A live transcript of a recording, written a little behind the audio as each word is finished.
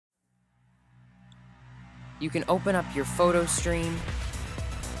You can open up your photo stream.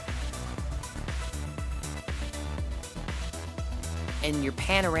 And your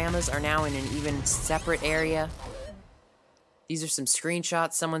panoramas are now in an even separate area. These are some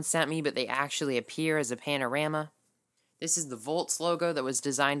screenshots someone sent me, but they actually appear as a panorama. This is the Volts logo that was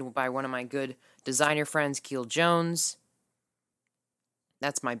designed by one of my good designer friends, Keel Jones.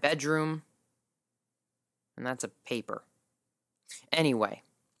 That's my bedroom. And that's a paper. Anyway,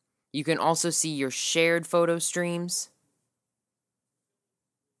 you can also see your shared photo streams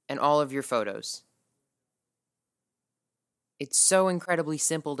and all of your photos. It's so incredibly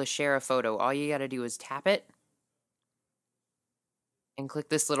simple to share a photo. All you gotta do is tap it and click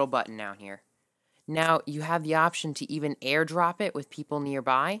this little button down here. Now, you have the option to even airdrop it with people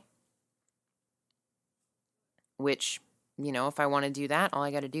nearby, which, you know, if I want to do that, all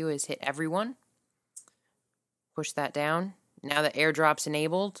I got to do is hit everyone, push that down. Now the airdrop's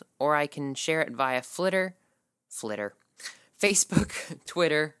enabled, or I can share it via Facebook,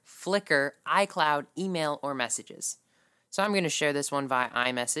 Twitter, Flickr, iCloud, email, or messages. So I'm going to share this one via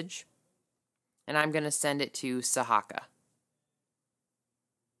iMessage, and I'm going to send it to Sahaka.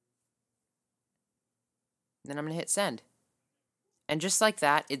 Then I'm going to hit send. And just like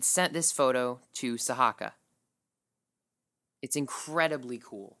that, it sent this photo to Sahaka. It's incredibly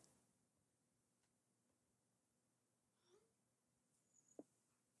cool.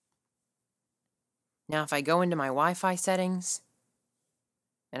 Now, if I go into my Wi-Fi settings,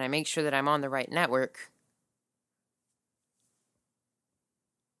 and I make sure that I'm on the right network,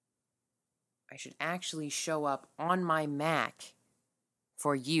 I should actually show up on my Mac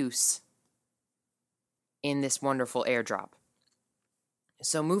for use in this wonderful airdrop.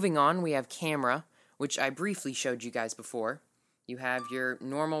 So moving on, we have camera, which I briefly showed you guys before. You have your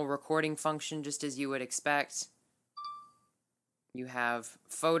normal recording function, just as you would expect. You have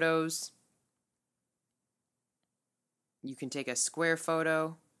photos. You can take a square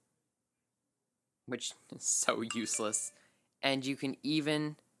photo, which is so useless. And you can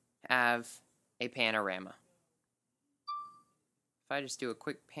even have a panorama. If I just do a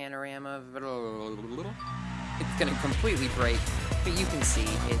quick panorama, it's going to completely break, but you can see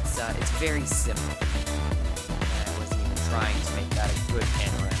it's very simple. I wasn't even trying to make that a good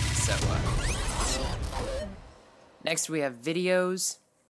panorama. So next we have videos.